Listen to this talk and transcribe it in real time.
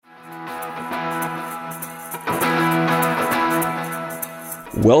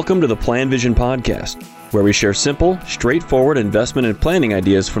Welcome to the PlanVision podcast, where we share simple, straightforward investment and planning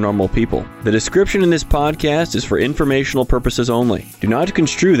ideas for normal people. The description in this podcast is for informational purposes only. Do not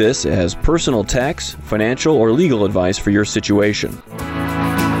construe this as personal tax, financial, or legal advice for your situation.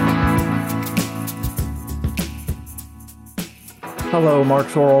 Hello, Mark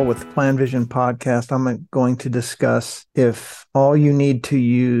Zorrell with PlanVision podcast. I'm going to discuss if all you need to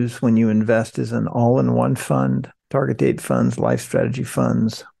use when you invest is an all-in-one fund, target date funds, life strategy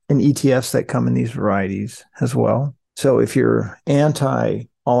funds, and ETFs that come in these varieties as well. So if you're anti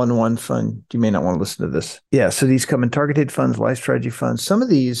all-in-one fund, you may not want to listen to this. Yeah, so these come in target date funds, life strategy funds. Some of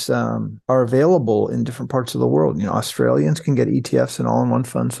these are available in different parts of the world. You know, Australians can get ETFs and all-in-one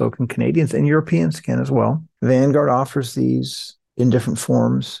funds, so can Canadians, and Europeans can as well. Vanguard offers these in different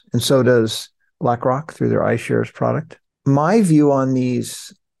forms, and so does BlackRock through their iShares product. My view on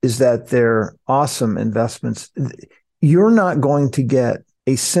these is that they're awesome investments. You're not going to get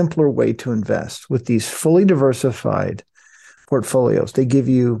a simpler way to invest with these fully diversified portfolios. They give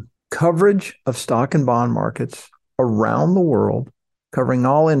you coverage of stock and bond markets around the world, covering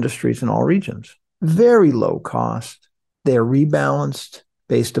all industries and all regions. Very low cost. They're rebalanced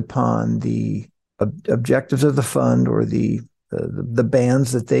based upon the objectives of the fund or the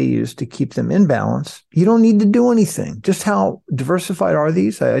bands that they use to keep them in balance. You don't need to do anything. Just how diversified are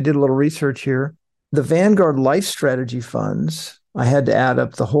these? I did a little research here. The Vanguard Life Strategy funds, I had to add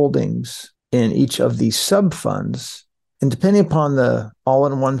up the holdings in each of these sub-funds. And depending upon the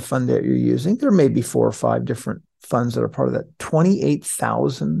all-in-one fund that you're using, there may be 4 or 5 different funds that are part of that.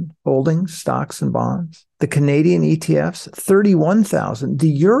 28,000 holdings, stocks and bonds. The Canadian ETFs, 31,000. The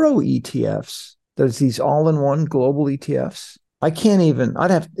Euro ETFs, there's these all-in-one global ETFs.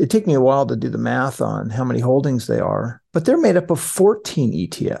 It'd take me a while to do the math on how many holdings they are, but they're made up of 14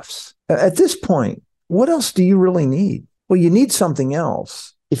 ETFs. At this point, what else do you really need? Well, you need something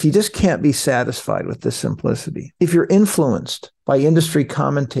else if you just can't be satisfied with this simplicity. If you're influenced by industry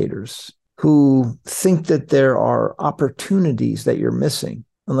commentators who think that there are opportunities that you're missing,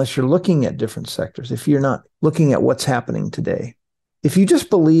 unless you're looking at different sectors, if you're not looking at what's happening today, if you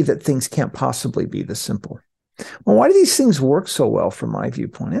just believe that things can't possibly be this simple, well, why do these things work so well from my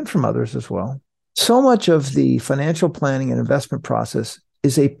viewpoint and from others as well? So much of the financial planning and investment process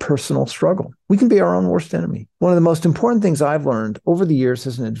is a personal struggle. We can be our own worst enemy. One of the most important things I've learned over the years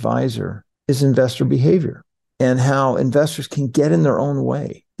as an advisor is investor behavior and how investors can get in their own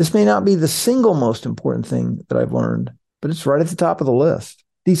way. This may not be the single most important thing that I've learned, but it's right at the top of the list.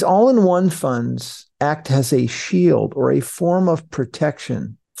 These all-in-one funds act as a shield or a form of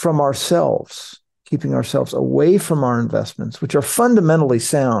protection from ourselves, keeping ourselves away from our investments, which are fundamentally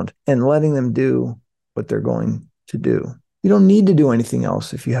sound, and letting them do what they're going to do. You don't need to do anything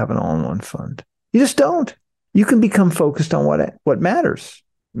else if you have an all-in-one fund. You just don't. You can become focused on what matters.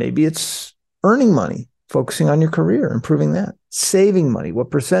 Maybe it's earning money, focusing on your career, improving that. Saving money.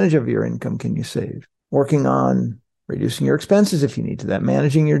 What percentage of your income can you save? Working on reducing your expenses if you need to that,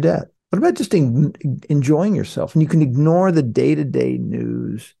 managing your debt. What about just enjoying yourself? And you can ignore the day-to-day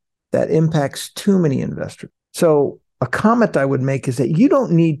news that impacts too many investors. So a comment I would make is that you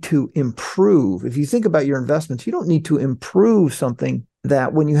don't need to improve. If you think about your investments, you don't need to improve something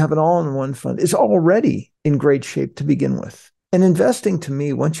that when you have an all-in-one fund is already in great shape to begin with. And investing, to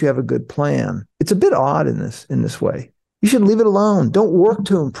me, once you have a good plan, it's a bit odd in this way. You should leave it alone. Don't work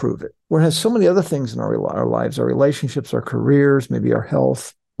to improve it. Whereas so many other things in our lives, our relationships, our careers, maybe our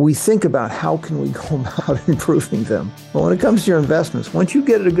health, we think about how can we go about improving them. But when it comes to your investments, once you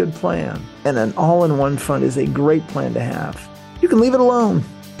get a good plan, and an all-in-one fund is a great plan to have, you can leave it alone.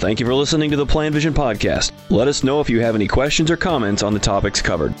 Thank you for listening to the PlanVision podcast. Let us know if you have any questions or comments on the topics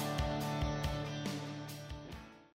covered.